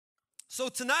So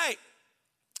tonight,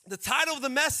 the title of the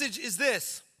message is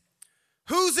this: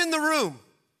 Who's in the room?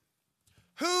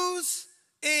 Who's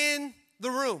in the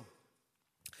room?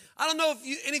 I don't know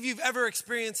if any of you have ever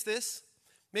experienced this.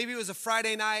 Maybe it was a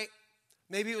Friday night.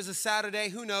 Maybe it was a Saturday.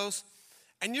 Who knows?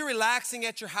 And you're relaxing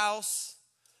at your house.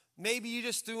 Maybe you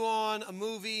just threw on a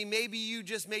movie. Maybe you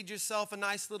just made yourself a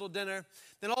nice little dinner.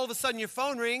 Then all of a sudden your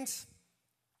phone rings.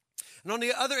 And on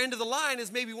the other end of the line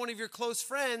is maybe one of your close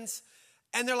friends.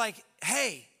 And they're like,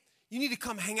 hey, you need to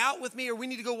come hang out with me, or we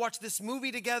need to go watch this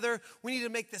movie together. We need to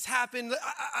make this happen.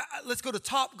 Let's go to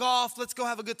Top Golf. Let's go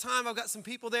have a good time. I've got some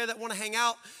people there that want to hang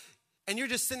out. And you're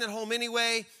just sitting at home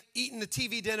anyway, eating the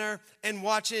TV dinner and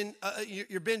watching,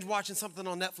 you're binge watching something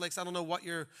on Netflix. I don't know what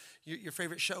your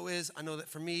favorite show is. I know that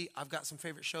for me, I've got some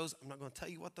favorite shows. I'm not going to tell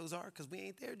you what those are because we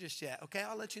ain't there just yet. Okay,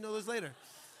 I'll let you know those later.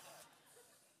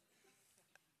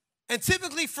 And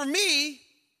typically for me,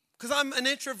 because I'm an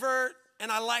introvert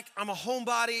and I'm a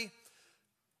homebody,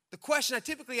 the question I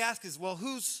typically ask is, well,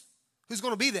 who's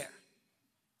going to be there?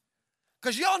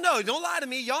 Because y'all know, don't lie to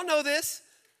me, y'all know this,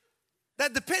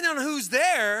 that depending on who's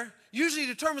there usually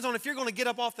determines on if you're going to get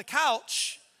up off the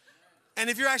couch and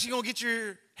if you're actually going to get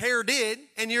your hair did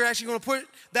and you're actually going to put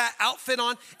that outfit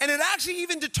on. And it actually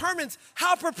even determines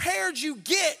how prepared you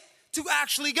get to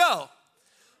actually go.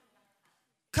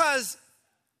 Because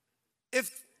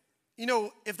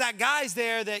if that guy's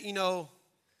there that,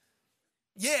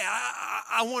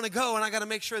 I want to go and I got to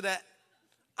make sure that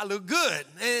I look good.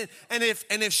 And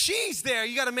if she's there,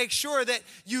 you got to make sure that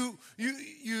you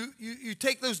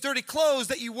take those dirty clothes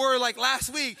that you wore like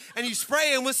last week and you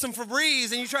spray them with some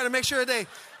Febreze and you try to make sure they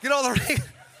get all the rain.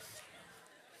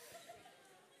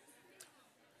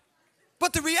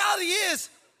 But the reality is,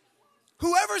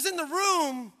 whoever's in the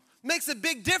room makes a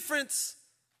big difference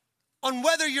on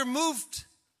whether you're moved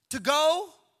to go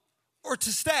or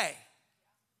to stay.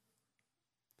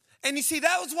 And you see,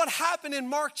 that was what happened in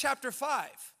Mark chapter 5.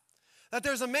 That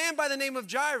there's a man by the name of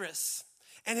Jairus,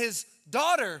 and his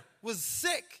daughter was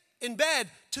sick in bed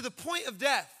to the point of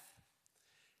death.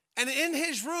 And in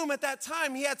his room at that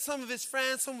time, he had some of his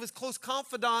friends, some of his close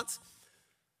confidants.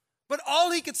 But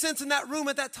all he could sense in that room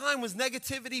at that time was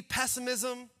negativity,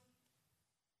 pessimism,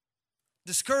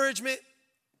 discouragement.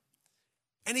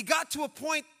 And he got to a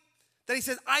point that he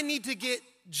said, I need to get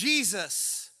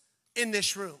Jesus in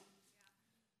this room.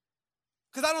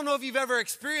 Because I don't know if you've ever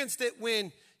experienced it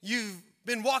when you've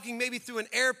been walking maybe through an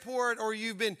airport or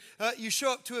you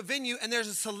show up to a venue and there's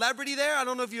a celebrity there. I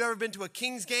don't know if you've ever been to a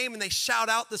Kings game and they shout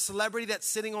out the celebrity that's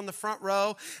sitting on the front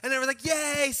row. And they're like,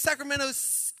 yay, Sacramento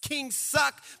Kings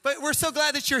suck, but we're so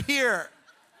glad that you're here.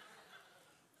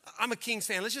 I'm a Kings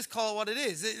fan. Let's just call it what it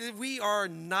is. We are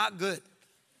not good.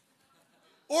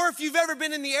 Or if you've ever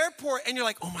been in the airport and you're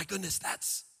like, oh my goodness,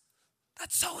 that's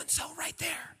so-and-so right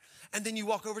there. And then you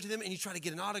walk over to them and you try to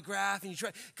get an autograph and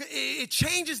it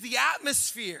changes the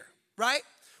atmosphere, right?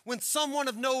 When someone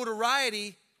of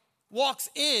notoriety walks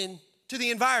in to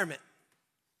the environment,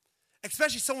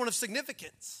 especially someone of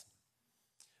significance.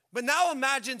 But now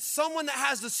imagine someone that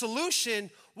has the solution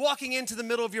walking into the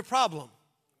middle of your problem.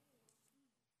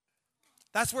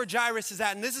 That's where Jairus is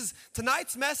at. And this is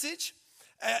tonight's message.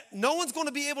 No one's going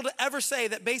to be able to ever say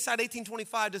that Bayside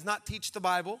 1825 does not teach the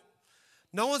Bible.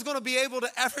 No one's going to be able to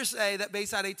ever say that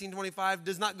Bayside 1825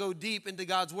 does not go deep into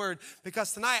God's word,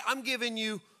 because tonight I'm giving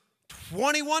you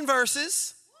 21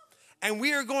 verses and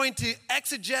we are going to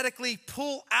exegetically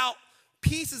pull out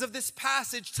pieces of this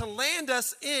passage to land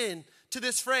us in to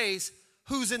this phrase,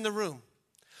 who's in the room?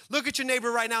 Look at your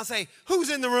neighbor right now and say, who's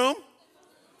in the room?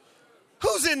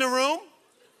 Who's in the room?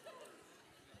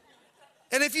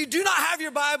 And if you do not have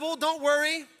your Bible, don't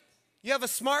worry. You have a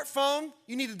smartphone,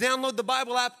 you need to download the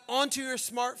Bible app onto your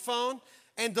smartphone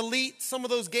and delete some of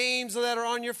those games that are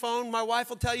on your phone. My wife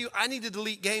will tell you I need to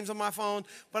delete games on my phone,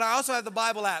 but I also have the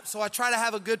Bible app, so I try to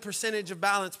have a good percentage of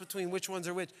balance between which ones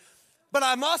are which. But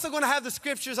I'm also going to have the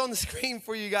scriptures on the screen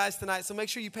for you guys tonight, so make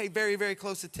sure you pay very, very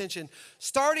close attention.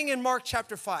 Starting in Mark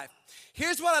chapter 5.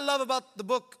 Here's what I love about the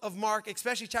book of Mark,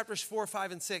 especially chapters 4,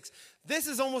 5, and 6. This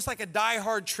is almost like a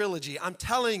die-hard trilogy. I'm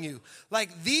telling you,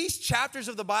 like these chapters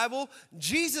of the Bible,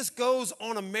 Jesus goes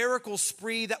on a miracle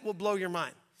spree that will blow your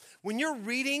mind. When you're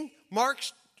reading Mark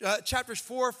chapters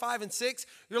 4, 5, and 6,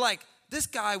 you're like, this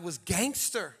guy was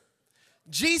gangster.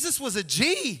 Jesus was a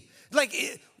G.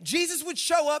 Jesus would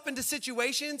show up into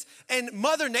situations and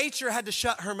Mother Nature had to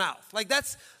shut her mouth. Like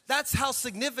that's how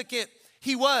significant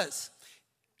he was.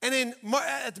 And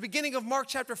at the beginning of Mark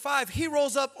chapter 5, he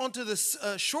rolls up onto the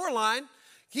shoreline.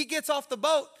 He gets off the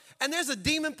boat, and there's a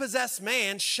demon-possessed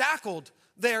man shackled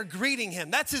there greeting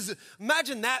him.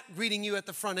 Imagine that greeting you at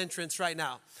the front entrance right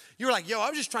now. You're like, yo, I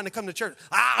was just trying to come to church.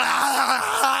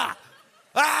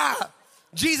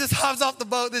 Jesus hops off the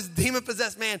boat, this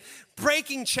demon-possessed man,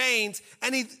 breaking chains,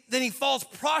 and then he falls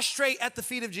prostrate at the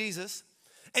feet of Jesus.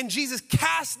 And Jesus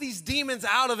casts these demons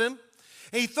out of him,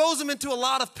 and he throws them into a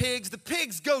lot of pigs. The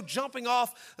pigs go jumping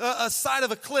off a side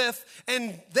of a cliff,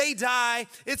 and they die.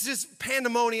 It's just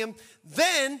pandemonium.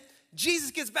 Then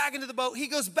Jesus gets back into the boat. He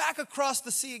goes back across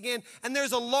the sea again, and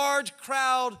there's a large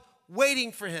crowd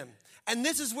waiting for him. And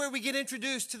this is where we get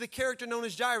introduced to the character known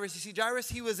as Jairus. You see, Jairus,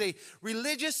 he was a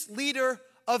religious leader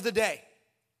of the day.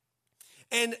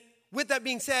 And with that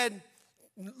being said,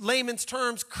 layman's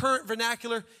terms, current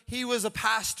vernacular, he was a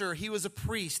pastor, he was a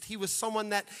priest, he was someone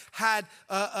that had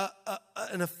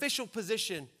an official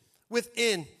position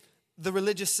within the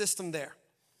religious system there.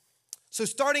 So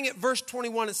starting at verse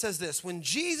 21, it says this: when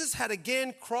Jesus had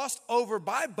again crossed over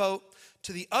by boat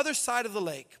to the other side of the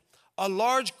lake, a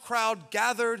large crowd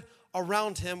gathered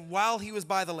around him while he was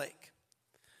by the lake.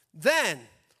 Then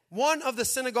one of the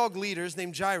synagogue leaders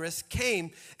named Jairus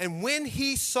came, and when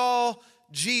he saw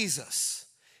Jesus,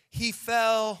 he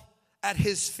fell at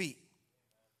his feet.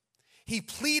 He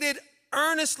pleaded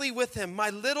earnestly with him, "My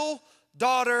little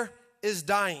daughter is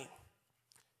dying.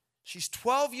 She's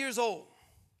 12 years old.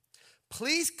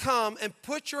 Please come and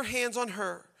put your hands on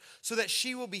her so that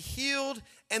she will be healed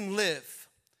and live."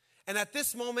 And at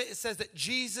this moment, it says that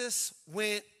Jesus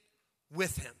went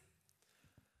with him.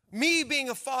 Me being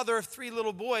a father of 3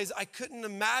 little boys, I couldn't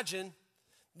imagine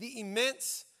the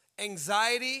immense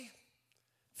anxiety,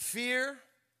 fear,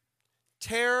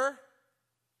 terror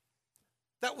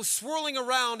that was swirling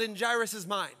around in Jairus'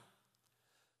 mind.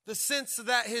 The sense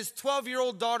that his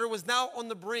 12-year-old daughter was now on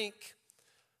the brink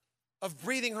of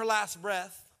breathing her last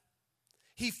breath.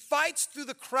 He fights through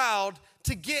the crowd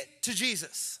to get to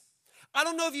Jesus. I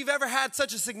don't know if you've ever had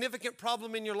such a significant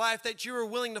problem in your life that you were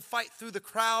willing to fight through the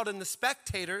crowd and the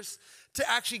spectators to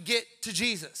actually get to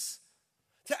Jesus,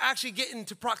 to actually get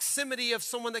into proximity of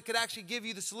someone that could actually give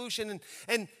you the solution.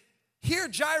 And here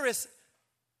Jairus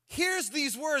hears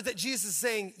these words that Jesus is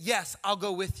saying, "Yes, I'll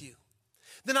go with you."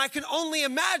 Then I can only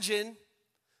imagine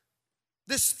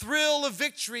this thrill of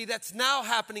victory that's now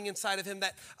happening inside of him,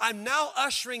 that I'm now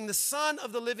ushering the Son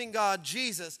of the living God,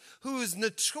 Jesus, who is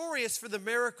notorious for the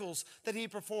miracles that he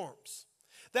performs,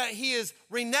 that he is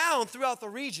renowned throughout the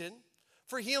region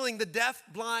for healing the deaf,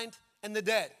 blind, and the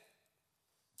dead.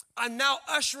 I'm now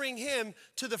ushering him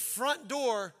to the front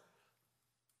door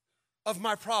of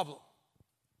my problem.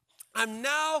 I'm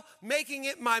now making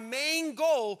it my main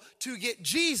goal to get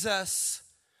Jesus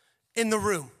in the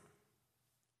room.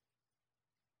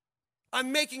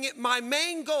 I'm making it my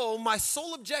main goal, my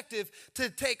sole objective, to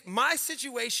take my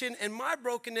situation and my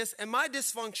brokenness and my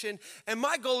dysfunction, and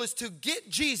my goal is to get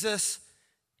Jesus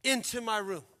into my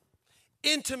room,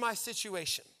 into my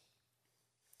situation.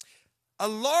 A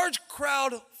large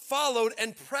crowd followed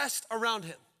and pressed around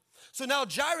him. So now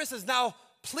Jairus has now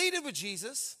pleaded with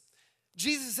Jesus.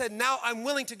 Jesus said, "Now I'm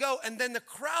willing to go." And then the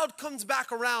crowd comes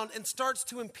back around and starts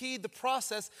to impede the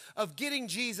process of getting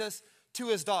Jesus to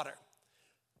his daughter.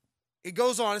 It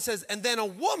goes on, it says, "And then a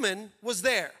woman was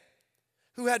there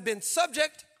who had been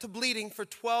subject to bleeding for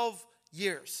 12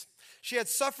 years. She had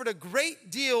suffered a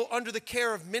great deal under the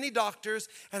care of many doctors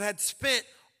and had spent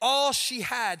all she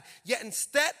had. Yet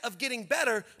instead of getting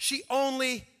better, she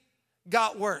only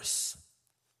got worse."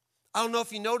 I don't know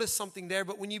if you noticed something there,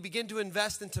 but when you begin to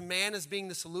invest into man as being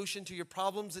the solution to your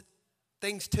problems,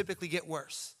 things typically get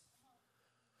worse.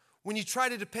 When you try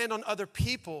to depend on other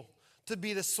people to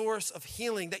be the source of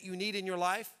healing that you need in your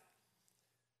life,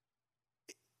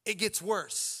 it gets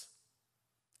worse.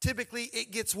 Typically,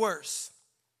 it gets worse.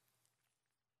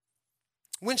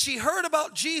 When she heard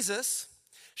about Jesus,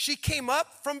 she came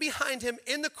up from behind him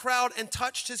in the crowd and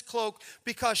touched his cloak,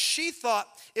 because she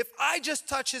thought, "If I just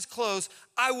touch his clothes,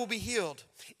 I will be healed."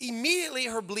 Immediately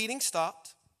her bleeding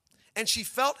stopped, and she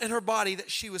felt in her body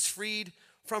that she was freed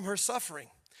from her suffering.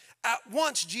 At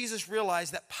once Jesus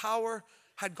realized that power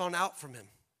had gone out from him.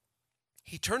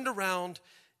 He turned around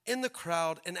in the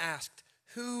crowd and asked,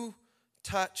 "Who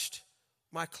touched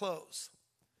my clothes?"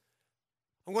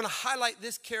 I'm going to highlight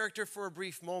this character for a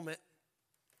brief moment.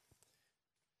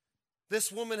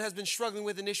 This woman has been struggling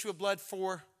with an issue of blood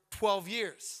for 12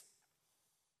 years.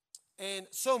 And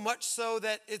so much so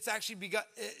that it's actually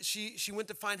she went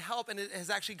to find help, and it has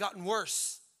actually gotten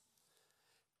worse.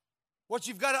 What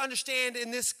you've got to understand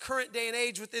in this current day and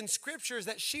age within Scripture is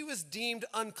that she was deemed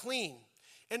unclean.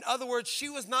 In other words, she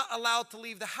was not allowed to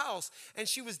leave the house, and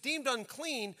she was deemed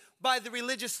unclean by the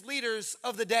religious leaders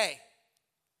of the day.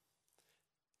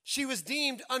 She was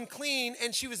deemed unclean,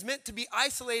 and she was meant to be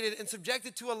isolated and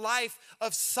subjected to a life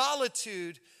of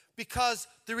solitude, because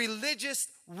the religious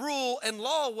rule and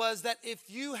law was that if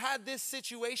you had this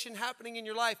situation happening in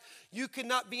your life, you could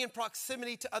not be in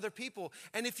proximity to other people.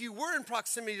 And if you were in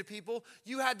proximity to people,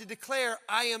 you had to declare,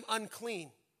 I am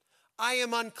unclean. I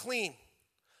am unclean.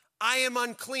 I am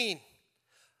unclean.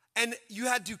 And you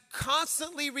had to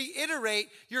constantly reiterate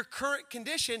your current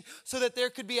condition so that there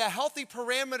could be a healthy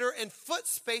parameter and foot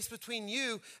space between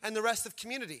you and the rest of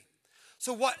community.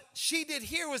 So what she did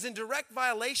here was in direct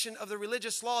violation of the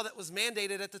religious law that was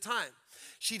mandated at the time.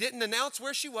 She didn't announce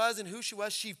where she was and who she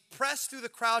was. She pressed through the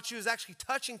crowd. She was actually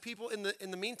touching people in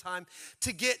the meantime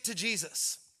to get to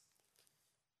Jesus.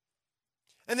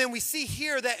 And then we see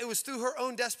here that it was through her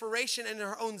own desperation and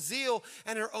her own zeal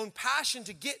and her own passion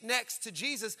to get next to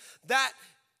Jesus that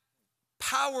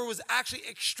power was actually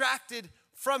extracted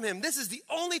from him. This is the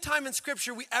only time in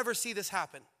Scripture we ever see this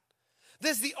happen.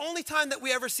 This is the only time that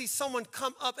we ever see someone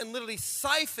come up and literally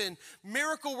siphon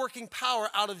miracle-working power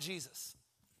out of Jesus.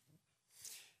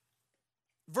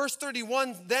 Verse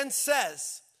 31 then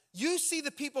says, you see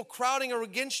the people crowding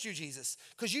against you, Jesus,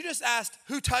 because you just asked,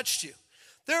 who touched you?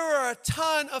 There are a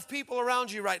ton of people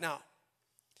around you right now.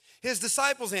 His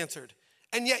disciples answered,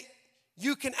 and yet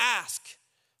you can ask,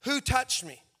 who touched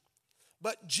me?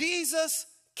 But Jesus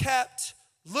kept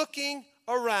looking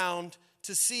around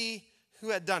to see who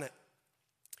had done it.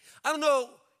 I don't know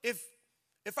if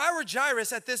I were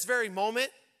Jairus at this very moment,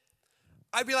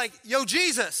 I'd be like, yo,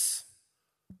 Jesus,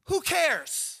 who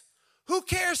cares? Who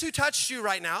cares who touched you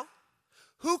right now?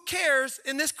 Who cares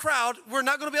in this crowd? We're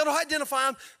not going to be able to identify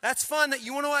them. That's fun that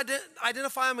you want to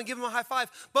identify them and give them a high five.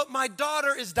 But my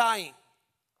daughter is dying.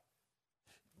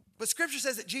 But Scripture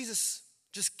says that Jesus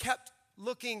just kept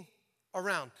looking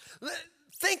around.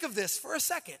 Think of this for a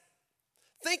second.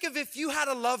 Think of if you had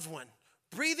a loved one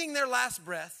breathing their last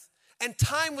breath and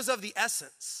time was of the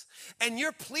essence, and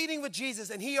you're pleading with Jesus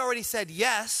and he already said,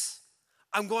 yes,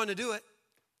 I'm going to do it.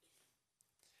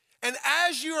 And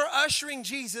as you are ushering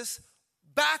Jesus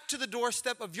back to the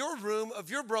doorstep of your room,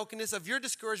 of your brokenness, of your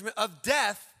discouragement, of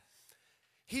death,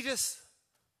 he just,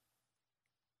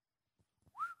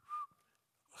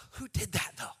 who did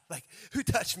that though? Like, who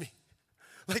touched me?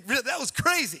 Like, that was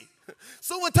crazy.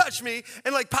 Someone touched me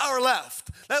and like power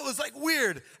left. That was like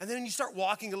weird. And then you start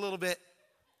walking a little bit.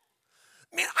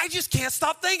 Man, I just can't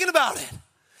stop thinking about it.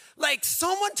 Like,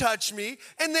 someone touched me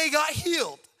and they got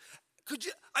healed.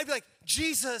 I'd be like,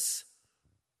 Jesus,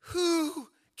 who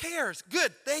cares?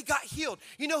 Good, they got healed.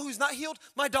 You know who's not healed?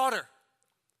 My daughter.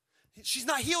 She's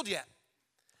not healed yet.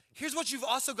 Here's what you've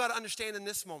also got to understand in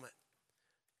this moment.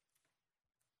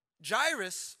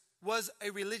 Jairus was a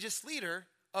religious leader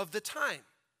of the time.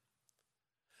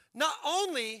 Not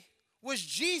only was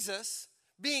Jesus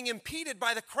being impeded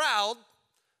by the crowd,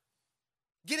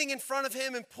 getting in front of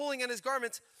him and pulling at his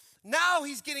garments, now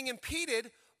he's getting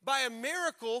impeded by a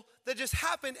miracle that just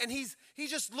happened, and he's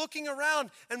just looking around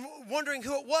and wondering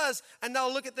who it was. And now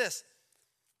look at this.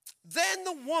 Then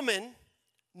the woman,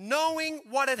 knowing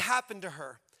what had happened to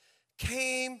her,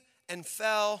 came and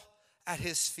fell at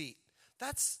his feet.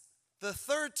 That's the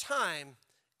third time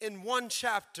in one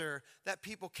chapter that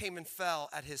people came and fell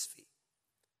at his feet.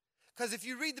 Because if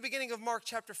you read the beginning of Mark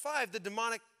chapter 5,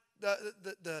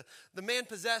 the man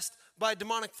possessed by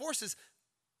demonic forces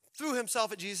threw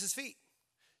himself at Jesus' feet.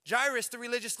 Jairus, the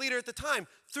religious leader at the time,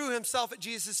 threw himself at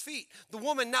Jesus' feet. The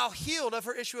woman, now healed of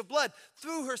her issue of blood,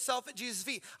 threw herself at Jesus'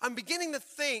 feet. I'm beginning to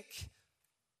think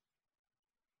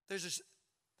there's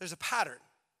a pattern.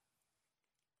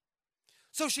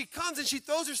 So she comes and she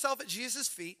throws herself at Jesus'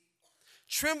 feet,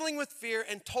 trembling with fear,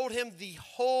 and told him the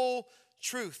whole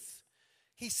truth.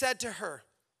 He said to her,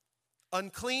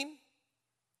 unclean?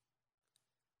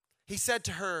 He said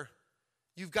to her,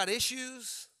 you've got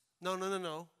issues?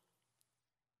 No.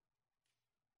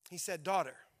 He said,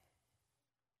 daughter,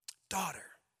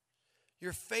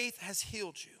 your faith has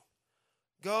healed you.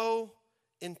 Go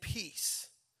in peace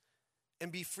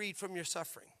and be freed from your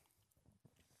suffering.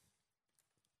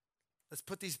 Let's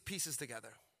put these pieces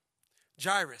together.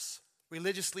 Jairus,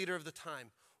 religious leader of the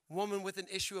time, woman with an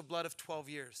issue of blood of 12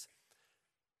 years.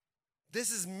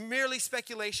 This is merely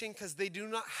speculation because they do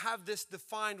not have this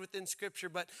defined within Scripture,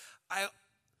 but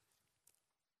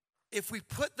if we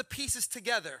put the pieces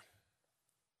together,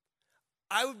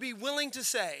 I would be willing to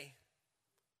say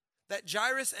that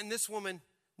Jairus and this woman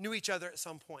knew each other at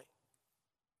some point.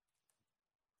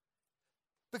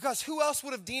 Because who else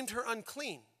would have deemed her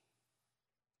unclean?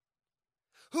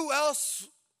 Who else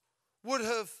would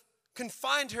have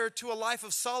confined her to a life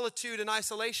of solitude and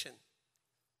isolation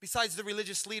besides the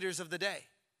religious leaders of the day?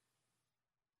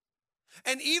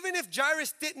 And even if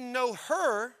Jairus didn't know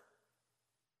her,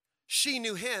 she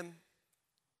knew him.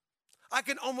 I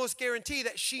can almost guarantee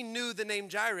that she knew the name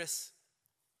Jairus,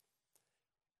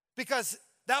 because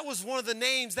that was one of the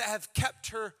names that have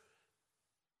kept her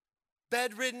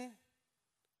bedridden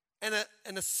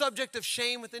and a subject of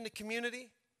shame within the community.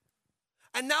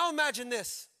 And now imagine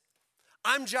this.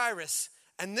 I'm Jairus,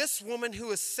 and this woman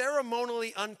who is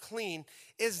ceremonially unclean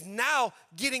is now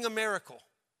getting a miracle.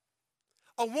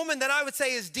 A woman that I would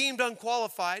say is deemed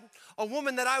unqualified, a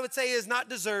woman that I would say is not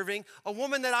deserving, a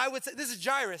woman that I would say, this is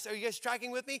Jairus. Are you guys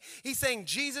tracking with me? He's saying,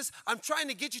 Jesus, I'm trying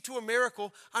to get you to a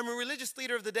miracle. I'm a religious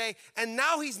leader of the day. And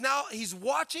now he's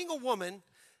watching a woman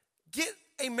get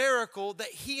a miracle that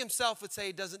he himself would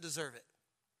say doesn't deserve it.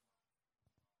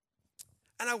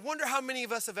 And I wonder how many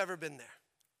of us have ever been there.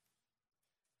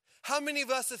 How many of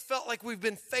us have felt like we've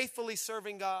been faithfully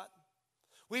serving God?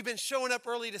 We've been showing up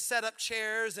early to set up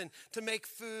chairs and to make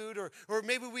food, or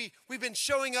maybe we've been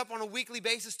showing up on a weekly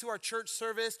basis to our church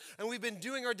service, and we've been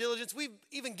doing our diligence. We've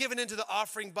even given into the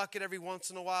offering bucket every once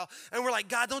in a while. And we're like,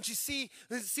 God, don't you see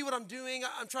what I'm doing?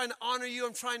 I'm trying to honor you.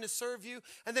 I'm trying to serve you.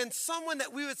 And then someone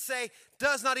that we would say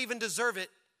does not even deserve it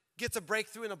gets a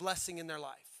breakthrough and a blessing in their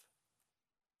life.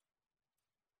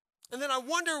 And then I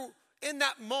wonder in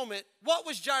that moment, what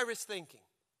was Jairus thinking?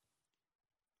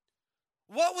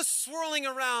 What was swirling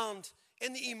around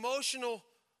in the emotional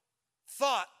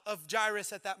thought of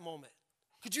Jairus at that moment?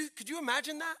 Could you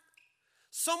imagine that?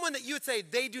 Someone that you would say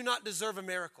they do not deserve a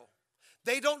miracle.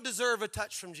 They don't deserve a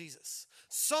touch from Jesus.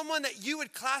 Someone that you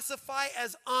would classify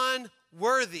as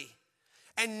unworthy.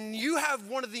 And you have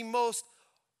one of the most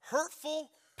hurtful,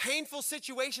 painful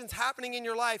situations happening in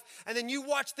your life, and then you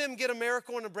watch them get a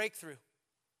miracle and a breakthrough.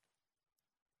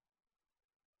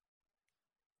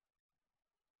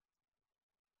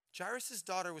 Jairus'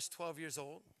 daughter was 12 years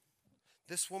old.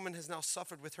 This woman has now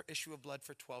suffered with her issue of blood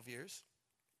for 12 years.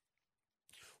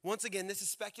 Once again, this is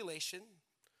speculation,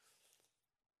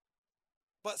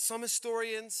 but some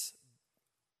historians,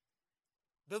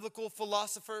 biblical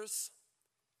philosophers,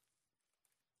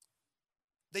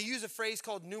 they use a phrase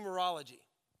called numerology.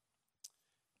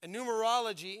 And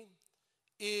numerology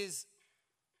is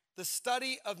the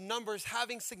study of numbers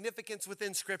having significance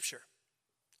within Scripture,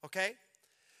 okay?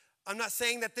 I'm not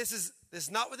saying that this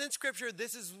is not within Scripture.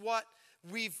 This is what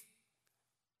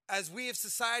as we of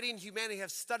society and humanity have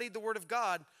studied the Word of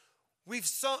God, we've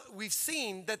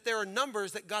seen that there are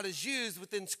numbers that God has used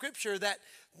within Scripture that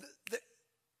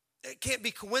it can't be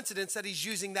coincidence that he's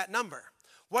using that number.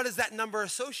 What is that number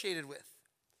associated with?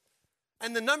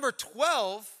 And the number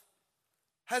 12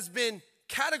 has been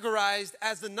categorized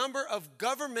as the number of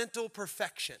governmental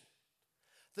perfection.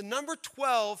 The number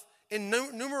 12 in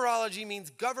numerology means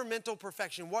governmental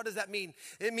perfection. What does that mean?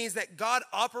 It means that God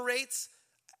operates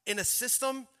in a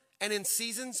system and in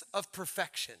seasons of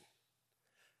perfection.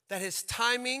 That his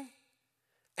timing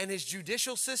and his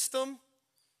judicial system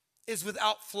is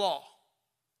without flaw.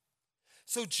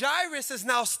 So Jairus is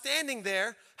now standing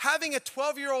there, having a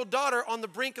 12-year-old daughter on the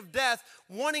brink of death,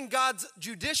 wanting God's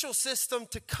judicial system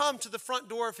to come to the front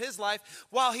door of his life,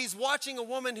 while he's watching a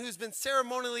woman who's been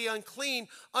ceremonially unclean,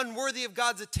 unworthy of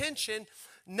God's attention,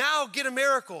 now get a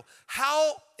miracle.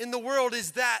 How in the world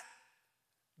is that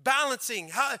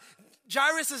balancing?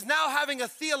 Jairus is now having a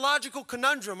theological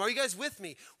conundrum. Are you guys with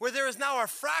me? Where there is now a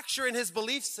fracture in his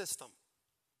belief system.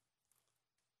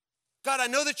 God, I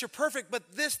know that you're perfect,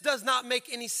 but this does not make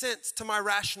any sense to my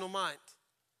rational mind.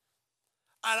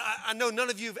 I know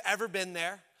none of you have ever been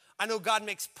there. I know God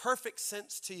makes perfect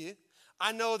sense to you.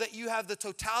 I know that you have the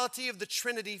totality of the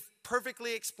Trinity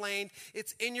perfectly explained.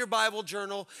 It's in your Bible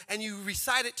journal, and you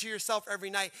recite it to yourself every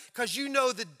night because you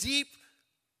know the deep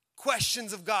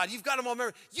questions of God. You've got them all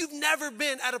remembered. You've never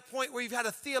been at a point where you've had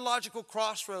a theological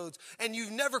crossroads and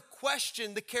you've never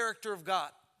questioned the character of God.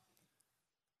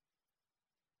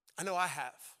 I know I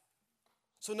have.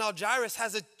 So now Jairus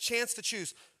has a chance to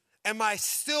choose. Am I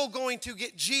still going to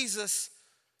get Jesus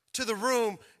to the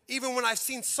room even when I've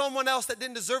seen someone else that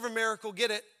didn't deserve a miracle get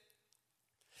it?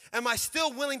 Am I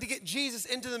still willing to get Jesus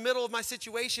into the middle of my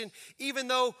situation even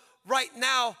though right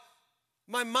now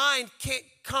my mind can't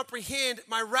comprehend,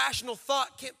 my rational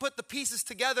thought can't put the pieces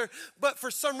together, but for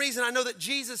some reason I know that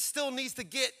Jesus still needs to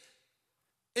get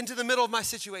into the middle of my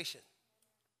situation?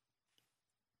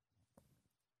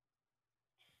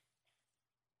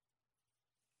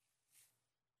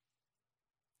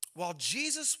 While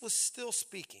Jesus was still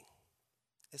speaking,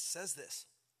 it says this: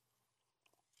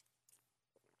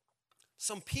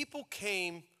 some people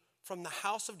came from the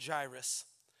house of Jairus,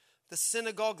 the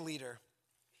synagogue leader,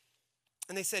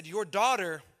 and they said, "Your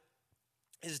daughter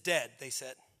is dead," they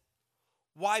said.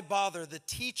 "Why bother the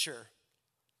teacher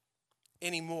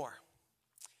anymore.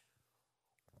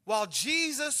 While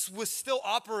Jesus was still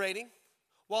operating,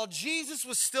 while Jesus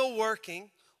was still working,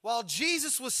 while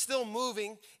Jesus was still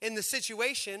moving in the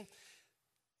situation,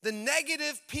 the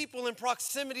negative people in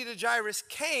proximity to Jairus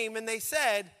came and they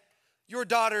said, your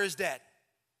daughter is dead.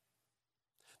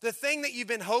 The thing that you've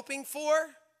been hoping for,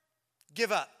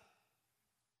 give up.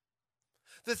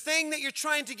 The thing that you're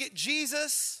trying to get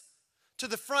Jesus to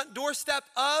the front doorstep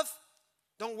of,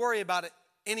 don't worry about it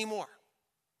anymore.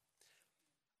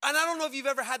 And I don't know if you've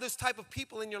ever had those type of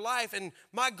people in your life, and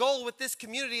my goal with this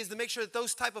community is to make sure that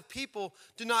those type of people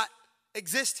do not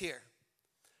exist here.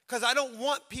 Because I don't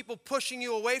want people pushing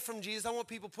you away from Jesus. I want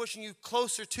people pushing you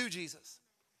closer to Jesus.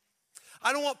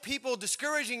 I don't want people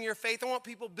discouraging your faith. I want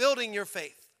people building your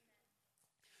faith.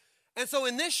 And so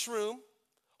in this room,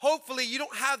 hopefully you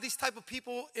don't have these type of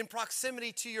people in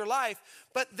proximity to your life,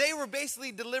 but they were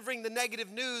basically delivering the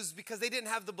negative news because they didn't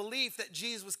have the belief that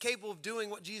Jesus was capable of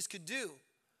doing what Jesus could do.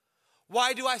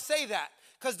 Why do I say that?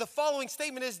 Because the following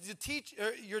statement is,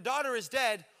 your daughter is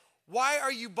dead. Why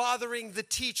are you bothering the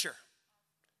teacher?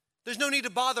 There's no need to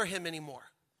bother him anymore.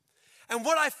 And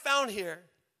what I found here,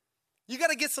 you got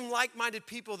to get some like-minded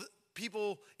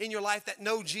people in your life that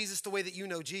know Jesus the way that you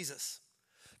know Jesus.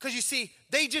 Because you see,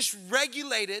 they just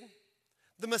regulated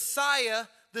the Messiah,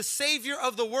 the Savior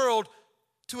of the world,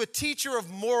 to a teacher of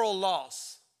moral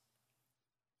laws.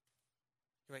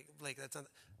 Right, Blake,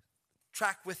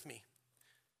 track with me.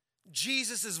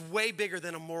 Jesus is way bigger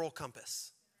than a moral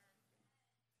compass,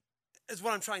 is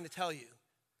what I'm trying to tell you.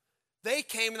 They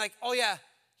came and like, oh yeah,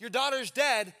 your daughter's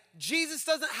dead. Jesus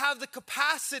doesn't have the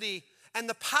capacity and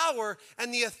the power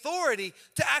and the authority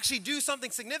to actually do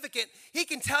something significant. He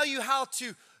can tell you how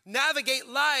to navigate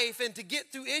life and to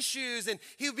get through issues, and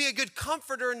he'll be a good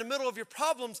comforter in the middle of your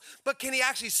problems, but can he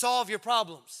actually solve your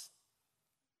problems?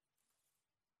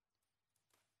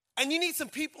 And you need some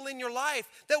people in your life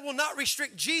that will not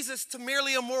restrict Jesus to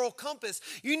merely a moral compass.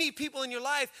 You need people in your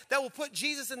life that will put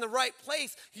Jesus in the right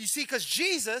place. You see, because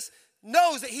Jesus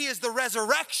knows that he is the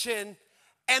resurrection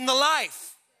and the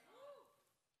life.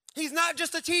 He's not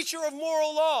just a teacher of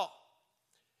moral law.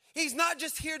 He's not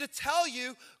just here to tell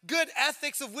you good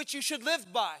ethics of which you should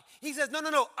live by. He says,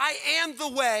 no, I am the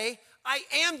way, I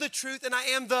am the truth, and I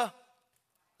am the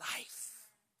life.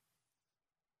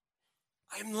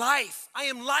 I am life. I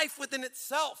am life within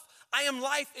itself. I am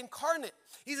life incarnate.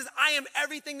 He says, I am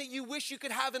everything that you wish you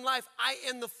could have in life. I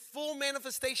am the full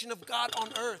manifestation of God on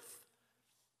earth.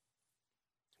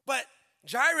 But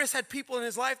Jairus had people in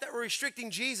his life that were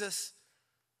restricting Jesus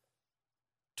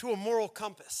to a moral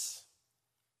compass.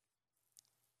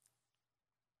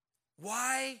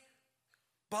 Why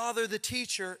bother the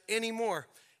teacher anymore?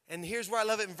 And here's where I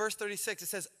love it in verse 36. It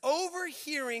says,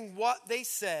 overhearing what they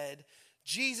said,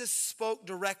 Jesus spoke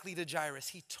directly to Jairus.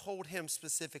 He told him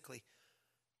specifically,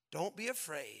 don't be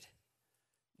afraid,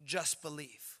 just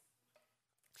believe.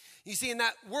 You see, in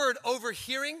that word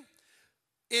overhearing,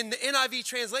 in the NIV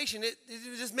translation, it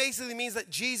just basically means that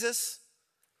Jesus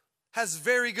has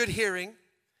very good hearing,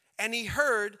 and he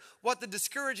heard what the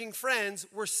discouraging friends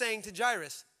were saying to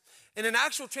Jairus. In an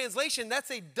actual translation,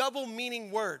 that's a double meaning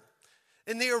word.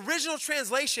 In the original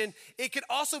translation, it could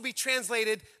also be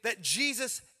translated that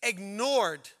Jesus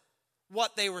ignored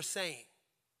what they were saying.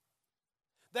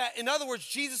 That, in other words,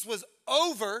 Jesus was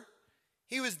over,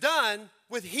 he was done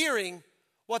with hearing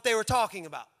what they were talking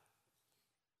about.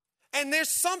 And there's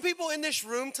some people in this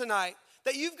room tonight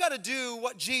that you've got to do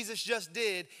what Jesus just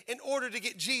did in order to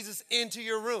get Jesus into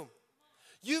your room.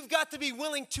 You've got to be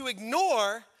willing to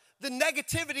ignore the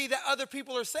negativity that other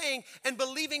people are saying and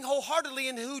believing wholeheartedly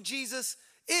in who Jesus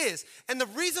is. And the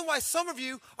reason why some of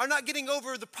you are not getting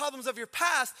over the problems of your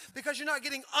past, because you're not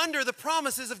getting under the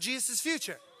promises of Jesus'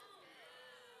 future.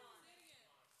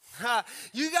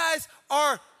 You guys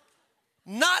are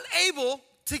not able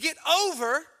to get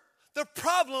over the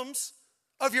problems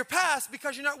of your past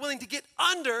because you're not willing to get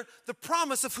under the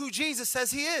promise of who Jesus says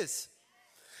he is.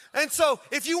 And so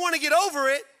if you want to get over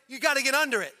it, you got to get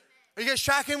under it. Are you guys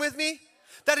tracking with me?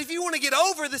 That if you want to get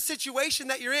over the situation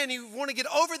that you're in, you want to get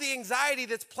over the anxiety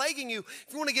that's plaguing you, if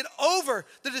you want to get over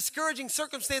the discouraging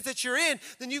circumstance that you're in,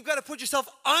 then you've got to put yourself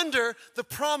under the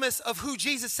promise of who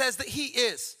Jesus says that he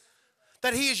is.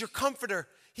 That he is your comforter.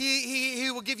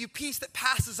 He will give you peace that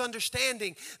passes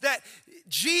understanding. That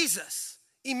Jesus,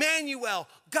 Emmanuel,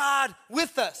 God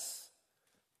with us.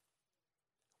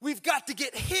 We've got to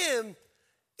get him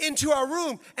into our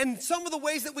room. And some of the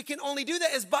ways that we can only do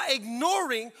that is by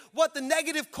ignoring what the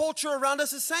negative culture around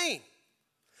us is saying.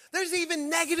 There's even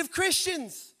negative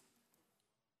Christians.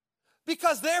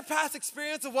 Because their past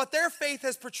experience of what their faith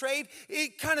has portrayed,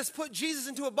 it kind of put Jesus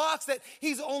into a box that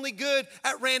he's only good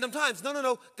at random times.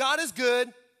 No. God is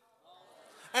good.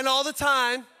 And all the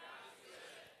time.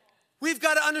 We've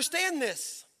got to understand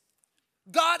this.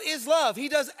 God is love. He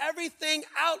does everything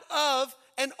out of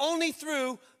and only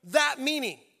through that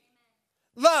meaning.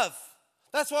 Love.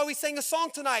 That's why we sang a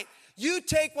song tonight. You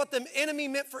take what the enemy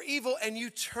meant for evil and you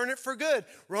turn it for good.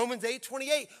 Romans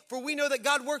 8:28. For we know that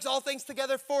God works all things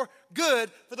together for good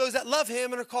for those that love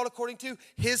him and are called according to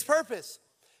his purpose.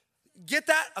 Get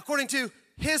that? According to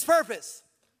his purpose.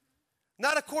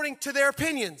 Not according to their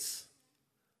opinions.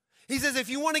 He says if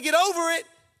you want to get over it,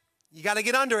 you got to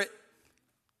get under it.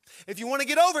 If you want to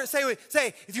get over it,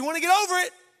 say, if you want to get over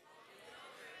it,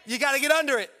 you got to get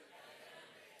under it.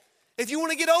 If you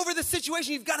want to get over the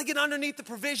situation, you've got to get underneath the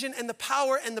provision and the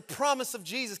power and the promise of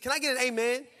Jesus. Can I get an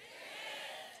amen? Amen.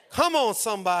 Come on,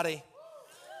 somebody.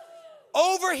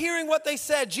 Overhearing what they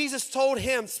said, Jesus told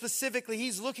him specifically,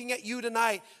 he's looking at you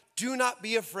tonight. Do not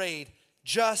be afraid.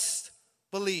 Just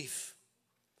believe.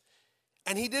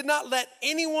 And he did not let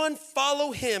anyone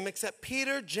follow him except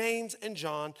Peter, James, and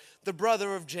John, the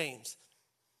brother of James.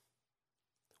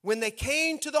 When they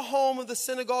came to the home of the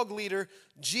synagogue leader,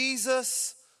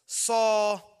 Jesus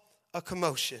saw a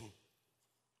commotion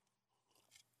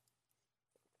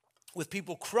with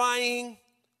people crying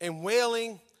and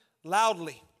wailing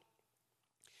loudly.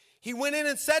 He went in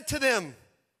and said to them,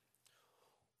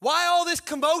 "Why all this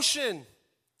commotion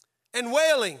and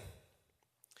wailing?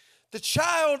 The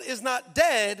child is not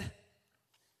dead,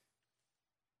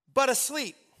 but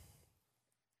asleep."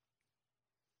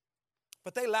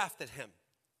 But they laughed at him.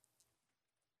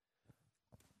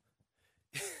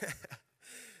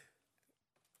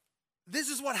 This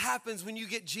is what happens when you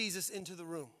get Jesus into the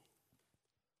room.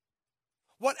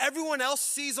 What everyone else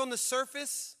sees on the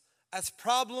surface as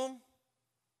problem,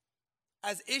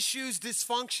 as issues,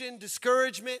 dysfunction,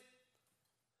 discouragement,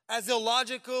 as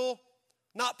illogical,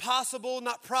 not possible,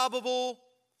 not probable,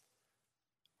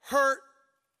 hurt,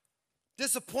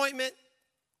 disappointment.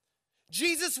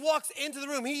 Jesus walks into the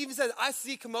room. He even says, "I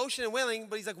see commotion and wailing,"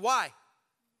 but he's like, "Why?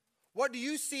 What do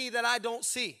you see that I don't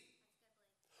see?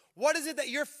 What is it that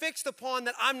you're fixed upon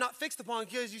that I'm not fixed upon?"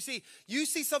 Because you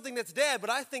see something that's dead, but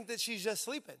I think that she's just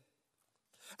sleeping.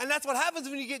 And that's what happens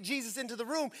when you get Jesus into the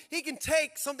room. He can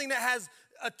take something that has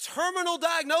a terminal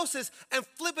diagnosis and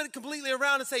flip it completely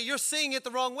around and say, you're seeing it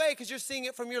the wrong way because you're seeing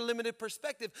it from your limited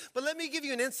perspective. But let me give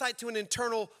you an insight to an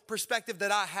internal perspective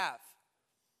that I have.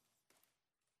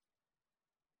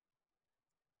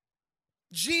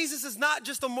 Jesus is not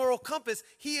just a moral compass.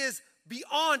 He is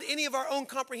beyond any of our own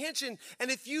comprehension. And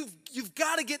if you've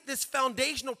got to get this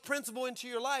foundational principle into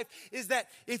your life, is that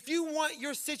if you want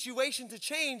your situation to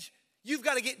change, you've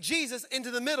got to get Jesus into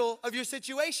the middle of your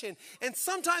situation. And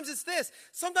sometimes it's this.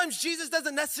 Sometimes Jesus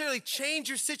doesn't necessarily change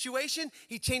your situation.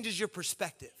 He changes your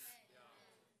perspective.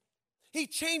 He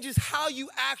changes how you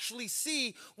actually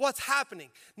see what's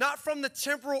happening. Not from the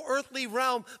temporal earthly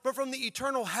realm, but from the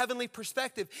eternal heavenly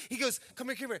perspective. He goes, come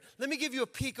here. Let me give you a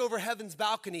peek over heaven's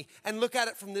balcony and look at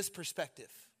it from this perspective.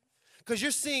 Because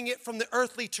you're seeing it from the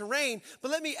earthly terrain,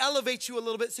 but let me elevate you a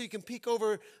little bit so you can peek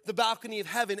over the balcony of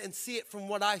heaven and see it from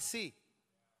what I see.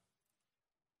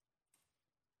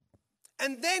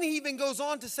 And then he even goes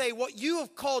on to say, what you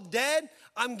have called dead,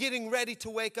 I'm getting ready to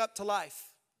wake up to life.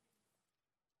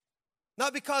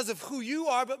 Not because of who you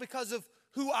are, but because of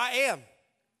who I am.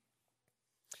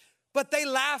 But they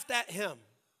laughed at him.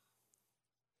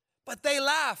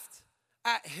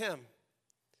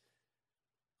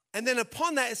 And then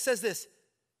upon that, it says this.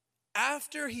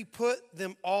 After he put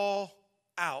them all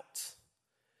out,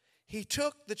 he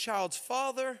took the child's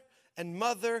father and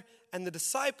mother and the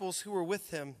disciples who were with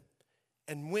him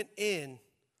and went in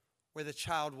where the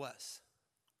child was.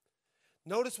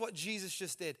 Notice what Jesus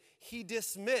just did. He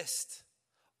dismissed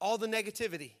all the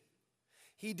negativity.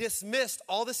 He dismissed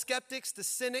all the skeptics, the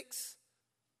cynics.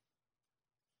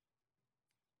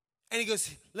 And he goes,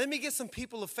 let me get some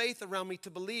people of faith around me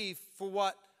to believe for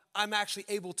what I'm actually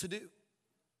able to do.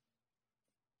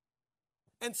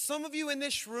 And some of you in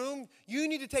this room, you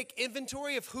need to take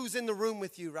inventory of who's in the room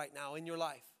with you right now in your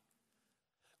life.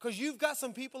 Because you've got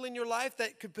some people in your life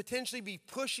that could potentially be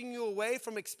pushing you away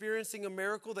from experiencing a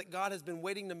miracle that God has been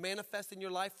waiting to manifest in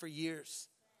your life for years.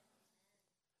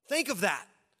 Think of that.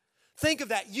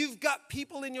 You've got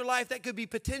people in your life that could be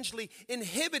potentially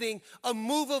inhibiting a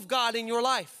move of God in your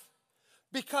life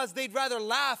because they'd rather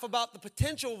laugh about the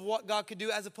potential of what God could do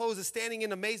as opposed to standing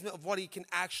in amazement of what he can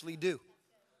actually do.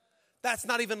 That's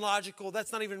not even logical.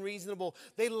 That's not even reasonable.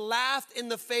 They laughed in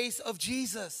the face of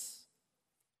Jesus.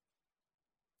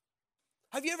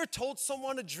 Have you ever told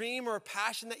someone a dream or a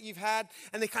passion that you've had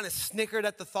and they kind of snickered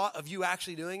at the thought of you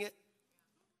actually doing it?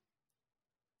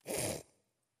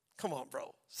 Come on,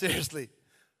 bro. Seriously.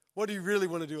 What do you really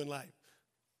want to do in life?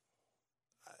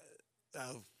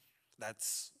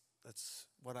 That's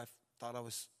what I thought I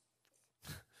was.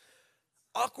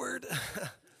 Awkward.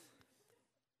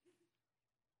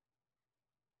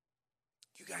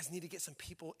 You guys need to get some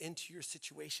people into your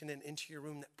situation and into your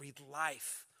room that breathe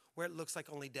life where it looks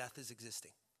like only death is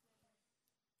existing.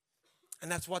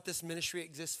 And that's what this ministry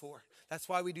exists for. That's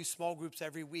why we do small groups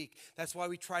every week. That's why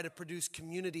we try to produce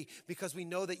community, because we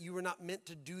know that you were not meant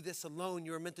to do this alone.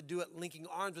 You were meant to do it linking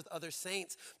arms with other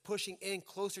saints, pushing in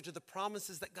closer to the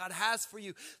promises that God has for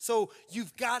you. So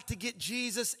you've got to get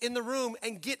Jesus in the room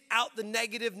and get out the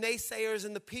negative naysayers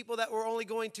and the people that were only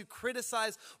going to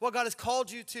criticize what God has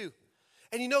called you to.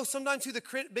 And you know sometimes who the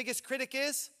biggest critic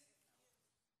is?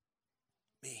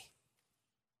 Me.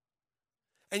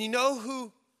 And you know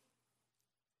who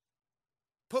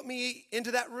put me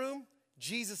into that room?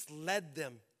 Jesus led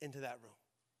them into that room.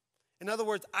 In other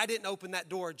words, I didn't open that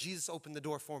door. Jesus opened the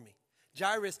door for me.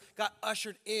 Jairus got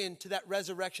ushered into that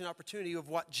resurrection opportunity of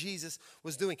what Jesus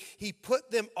was doing. He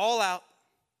put them all out.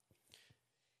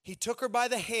 He took her by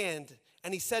the hand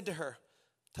and he said to her,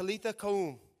 Talitha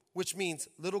koum, which means,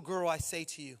 little girl, I say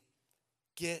to you,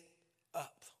 get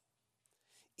up.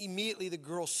 Immediately the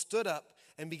girl stood up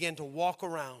and began to walk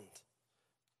around.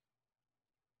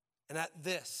 And at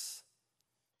this,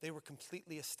 they were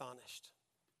completely astonished.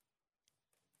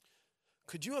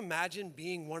 Could you imagine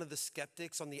being one of the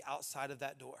skeptics on the outside of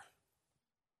that door?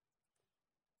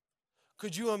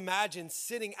 Could you imagine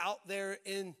sitting out there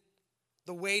in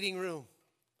the waiting room,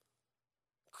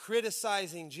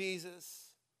 criticizing Jesus,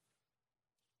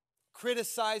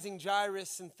 criticizing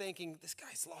Jairus and thinking, this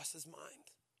guy's lost his mind.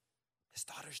 His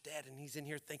daughter's dead and he's in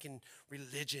here thinking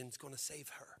religion's going to save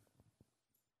her.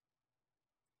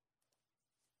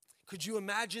 Could you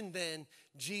imagine then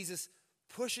Jesus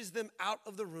pushes them out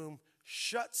of the room,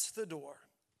 shuts the door,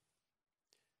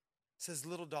 says,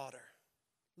 little daughter,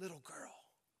 little girl,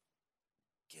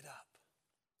 get up.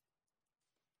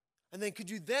 And then could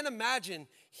you then imagine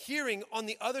hearing on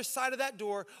the other side of that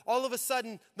door, all of a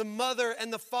sudden the mother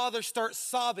and the father start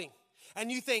sobbing.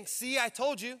 And you think, see, I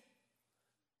told you.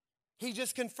 He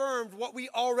just confirmed what we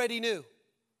already knew.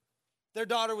 Their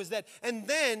daughter was dead. And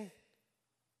then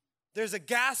there's a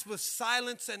gasp of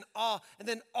silence and awe. And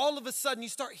then all of a sudden you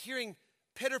start hearing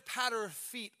pitter-patter of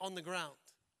feet on the ground.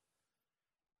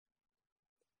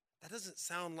 That doesn't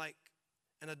sound like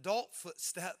an adult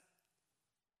footstep.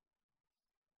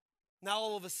 Now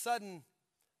all of a sudden,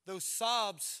 those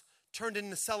sobs turned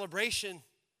into celebration.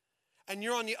 And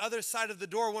you're on the other side of the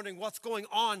door wondering what's going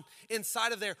on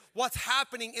inside of there. What's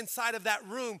happening inside of that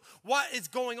room? What is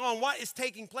going on? What is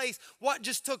taking place? What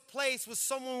just took place was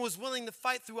someone was willing to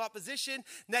fight through opposition,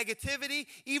 negativity,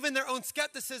 even their own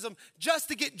skepticism, just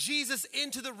to get Jesus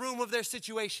into the room of their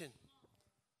situation.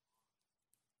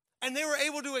 And they were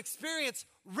able to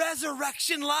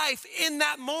resurrection life in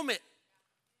that moment.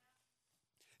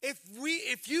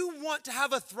 If you want to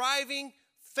have a thriving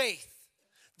faith,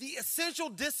 the essential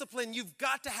discipline you've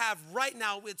got to have right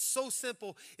now, it's so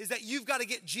simple, is that you've got to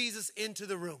get Jesus into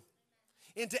the room.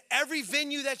 Into every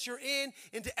venue that you're in,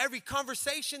 into every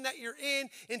conversation that you're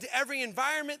in, into every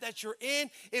environment that you're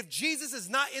in. If Jesus is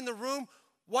not in the room,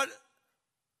 what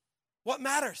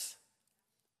matters?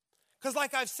 Because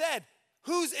like I've said,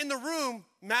 who's in the room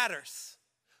matters.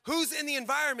 Who's in the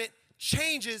environment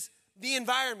changes the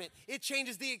environment. It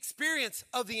changes the experience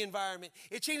of the environment.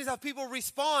 It changes how people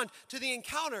respond to the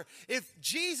encounter. If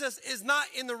Jesus is not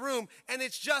in the room and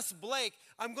it's just Blake,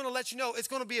 I'm going to let you know it's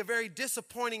going to be a very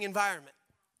disappointing environment.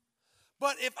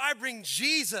 But if I bring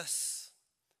Jesus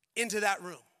into that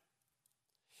room,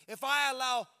 if I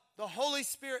allow the Holy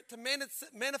Spirit to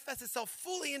manifest itself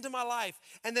fully into my life,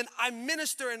 and then I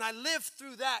minister and I live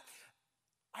through that,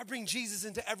 I bring Jesus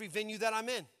into every venue that I'm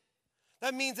in.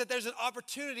 That means that there's an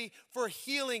opportunity for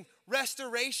healing,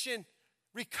 restoration,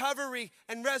 recovery,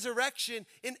 and resurrection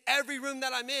in every room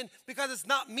that I'm in, because it's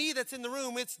not me that's in the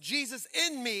room, it's Jesus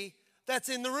in me that's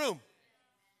in the room.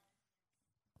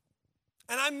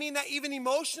 And I mean that even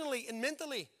emotionally and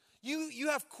mentally. You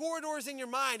have corridors in your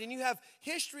mind and you have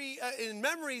history and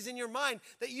memories in your mind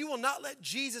that you will not let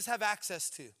Jesus have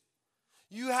access to.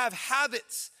 You have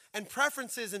habits and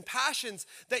preferences and passions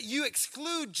that you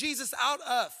exclude Jesus out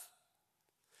of.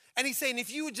 And he's saying, if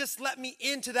you would just let me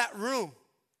into that room,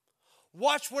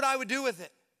 watch what I would do with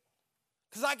it.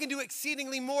 Because I can do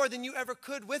exceedingly more than you ever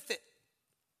could with it.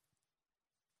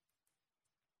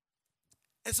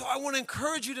 And so I want to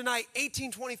encourage you tonight,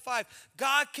 1825,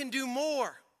 God can do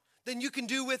more than you can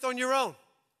do with on your own.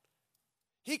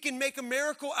 He can make a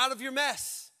miracle out of your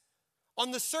mess.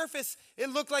 On the surface, it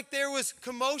looked like there was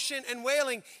commotion and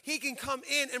wailing. He can come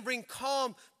in and bring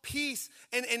calm, peace,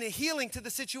 and a healing to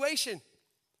the situation.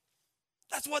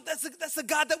 That's the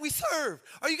God that we serve.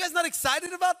 Are you guys not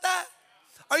excited about that?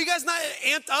 Are you guys not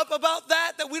amped up about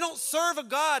that? That we don't serve a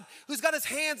God who's got his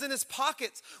hands in his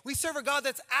pockets. We serve a God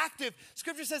that's active.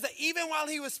 Scripture says that even while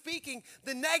he was speaking,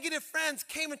 the negative friends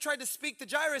came and tried to speak to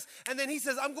Jairus. And then he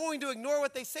says, I'm going to ignore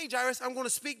what they say, Jairus. I'm going to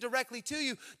speak directly to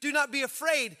you. Do not be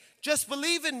afraid. Just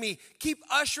believe in me. Keep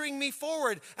ushering me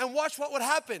forward and watch what would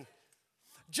happen.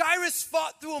 Jairus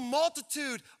fought through a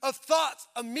multitude of thoughts,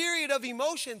 a myriad of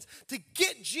emotions to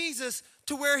get Jesus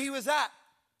to where he was at.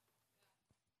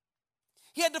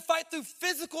 He had to fight through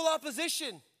physical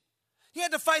opposition. He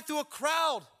had to fight through a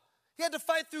crowd. He had to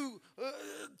fight through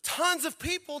tons of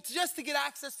people just to get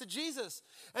access to Jesus.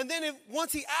 And then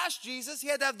once he asked Jesus, he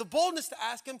had to have the boldness to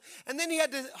ask him. And then he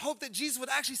had to hope that Jesus would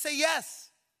actually say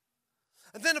yes.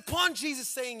 And then upon Jesus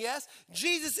saying yes,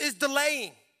 Jesus is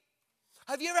delaying.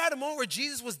 Have you ever had a moment where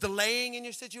Jesus was delaying in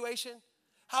your situation?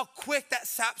 How quick that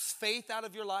saps faith out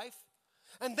of your life?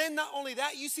 And then not only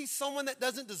that, you see someone that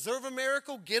doesn't deserve a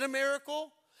miracle get a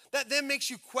miracle. That then makes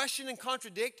you question and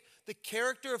contradict the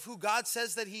character of who God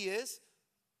says that he is.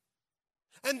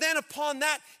 And then upon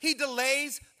that, he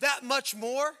delays that much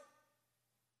more.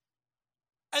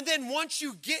 And then once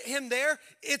you get him there,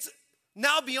 it's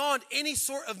now beyond any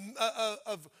sort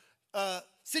of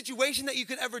situation that you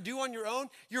could ever do on your own.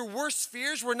 Your worst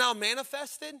fears were now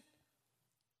manifested.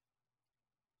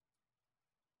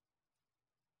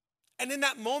 And in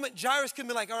that moment, Jairus could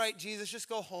be like, all right, Jesus, just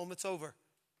go home. It's over.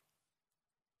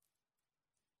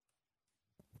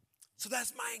 So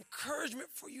that's my encouragement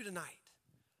for you tonight.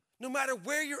 No matter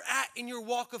where you're at in your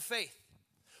walk of faith,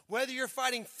 whether you're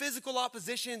fighting physical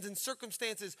oppositions and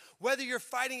circumstances, whether you're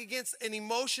fighting against an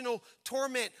emotional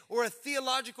torment or a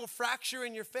theological fracture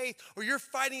in your faith, or you're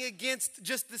fighting against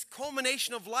just this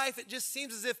culmination of life, it just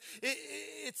seems as if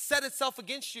it set itself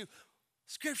against you.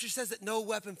 Scripture says that no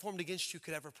weapon formed against you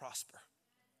could ever prosper.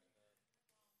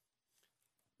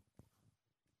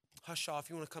 Hush off, if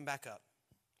you want to come back up,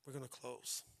 we're going to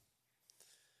close.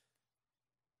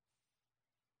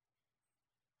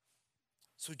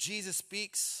 So Jesus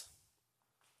speaks,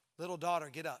 little daughter,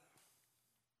 get up.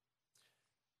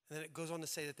 And then it goes on to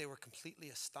say that they were completely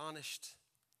astonished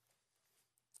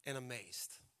and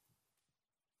amazed.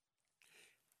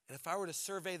 And if I were to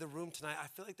survey the room tonight, I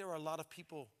feel like there are a lot of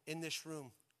people in this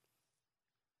room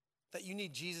that you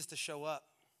need Jesus to show up.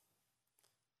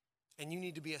 And you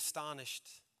need to be astonished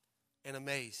and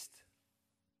amazed.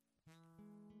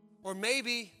 Or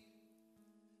maybe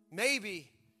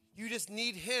you just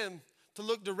need him to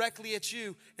look directly at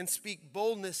you and speak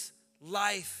boldness,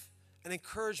 life, and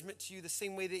encouragement to you the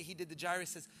same way that he did to Jairus.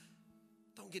 Says,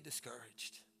 don't get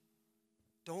discouraged.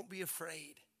 Don't be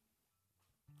afraid.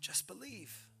 Just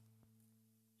believe.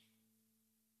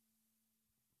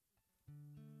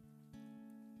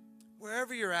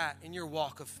 Wherever you're at in your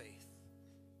walk of faith,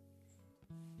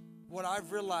 what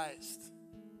I've realized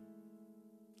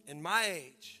in my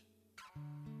age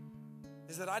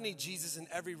is that I need Jesus in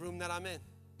every room that I'm in.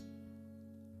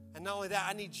 And not only that,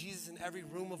 I need Jesus in every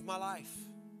room of my life,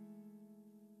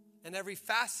 in every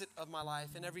facet of my life,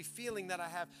 and every feeling that I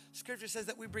have. Scripture says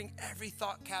that we bring every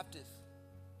thought captive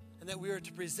and that we are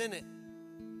to present it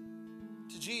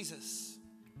to Jesus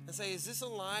and say, is this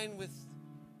aligned with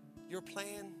your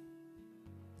plan?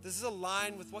 Does this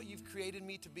align with what you've created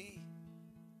me to be?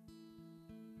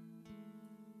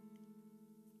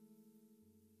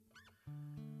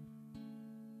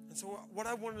 And so what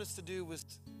I wanted us to do was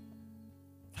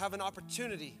have an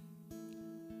opportunity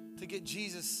to get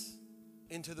Jesus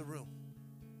into the room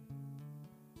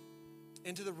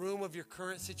of your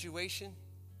current situation.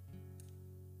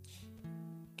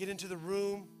 Get into the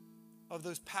room of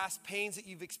those past pains that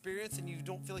you've experienced and you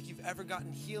don't feel like you've ever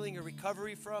gotten healing or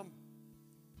recovery from.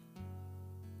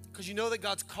 Because you know that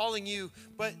God's calling you,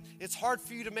 but it's hard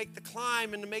for you to make the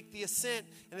climb and to make the ascent,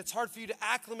 and it's hard for you to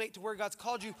acclimate to where God's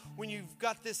called you when you've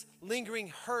got this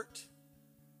lingering hurt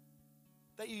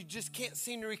that you just can't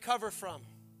seem to recover from.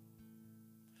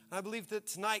 And I believe that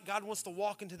tonight God wants to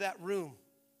walk into that room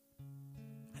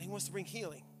and he wants to bring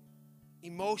healing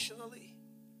emotionally,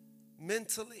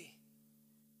 mentally,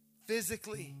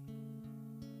 physically.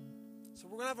 So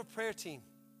we're going to have a prayer team,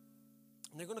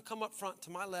 and they're going to come up front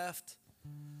to my left,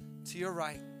 to your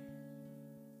right.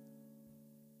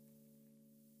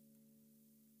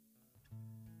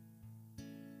 I'm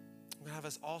going to have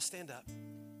us all stand up.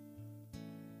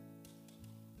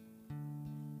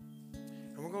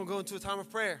 And we're going to go into a time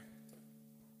of prayer.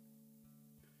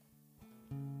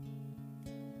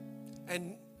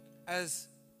 And as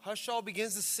Hushall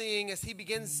begins to sing, as he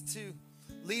begins to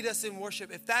lead us in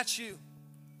worship, if that's you,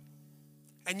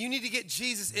 and you need to get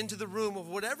Jesus into the room of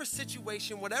whatever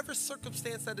situation, whatever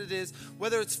circumstance that it is,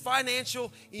 whether it's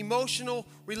financial, emotional,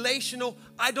 relational,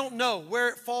 I don't know where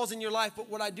it falls in your life, but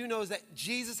what I do know is that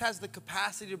Jesus has the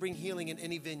capacity to bring healing in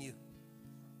any venue.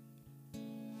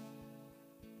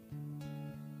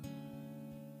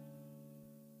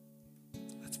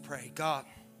 Let's pray. God,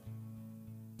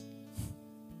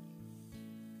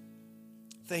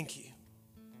 thank you.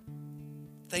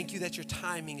 Thank you that your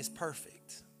timing is perfect.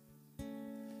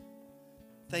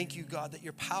 Thank you, God, that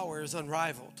your power is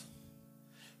unrivaled.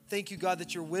 Thank you, God,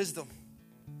 that your wisdom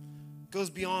goes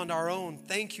beyond our own.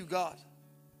 Thank you, God,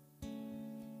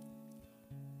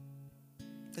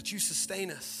 that you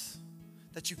sustain us,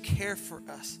 that you care for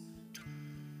us,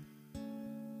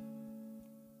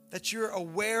 that you're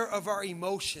aware of our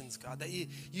emotions, God, that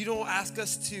you don't ask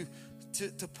us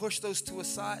to push those to the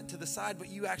side, but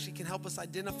you actually can help us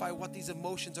identify what these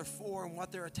emotions are for and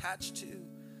what they're attached to.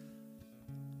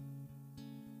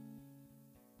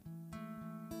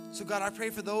 So God, I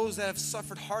pray for those that have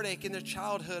suffered heartache in their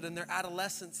childhood and their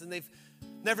adolescence, and they've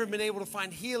never been able to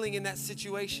find healing in that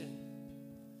situation.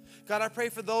 God, I pray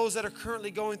for those that are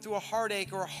currently going through a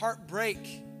heartache or a heartbreak.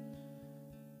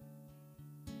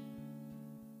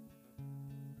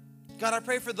 God, I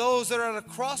pray for those that are at a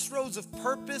crossroads of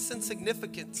purpose and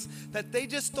significance, that they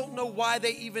just don't know why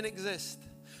they even exist.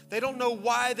 They don't know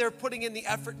why they're putting in the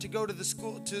effort to go to the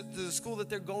school that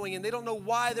they're going in. They don't know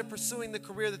why they're pursuing the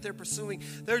career that they're pursuing.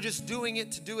 They're just doing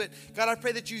it to do it. God, I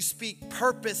pray that you speak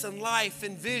purpose and life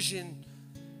and vision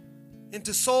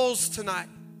into souls tonight.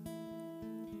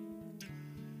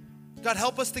 God,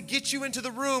 help us to get you into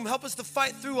the room. Help us to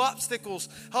fight through obstacles.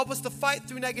 Help us to fight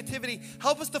through negativity.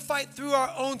 Help us to fight through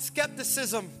our own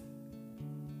skepticism.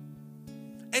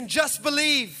 And just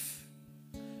believe.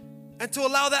 And to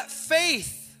allow that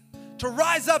faith to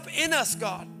rise up in us,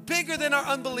 God, bigger than our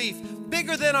unbelief,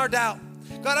 bigger than our doubt.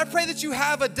 God, I pray that you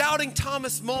have a doubting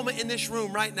Thomas moment in this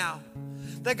room right now.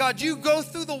 That, God, you go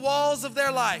through the walls of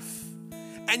their life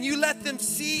and you let them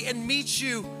see and meet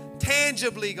you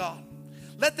tangibly, God.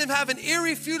 Let them have an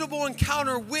irrefutable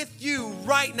encounter with you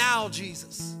right now,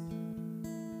 Jesus.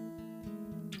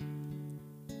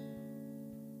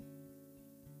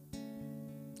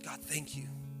 God, thank you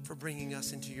for bringing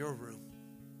us into your room.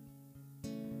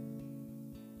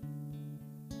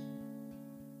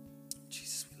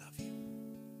 Jesus, we love you.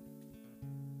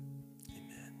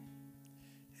 Amen.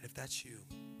 And if that's you,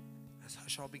 as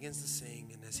Hushall begins to sing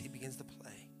and as he begins to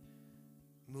play,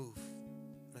 move.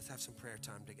 Let's have some prayer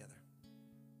time together.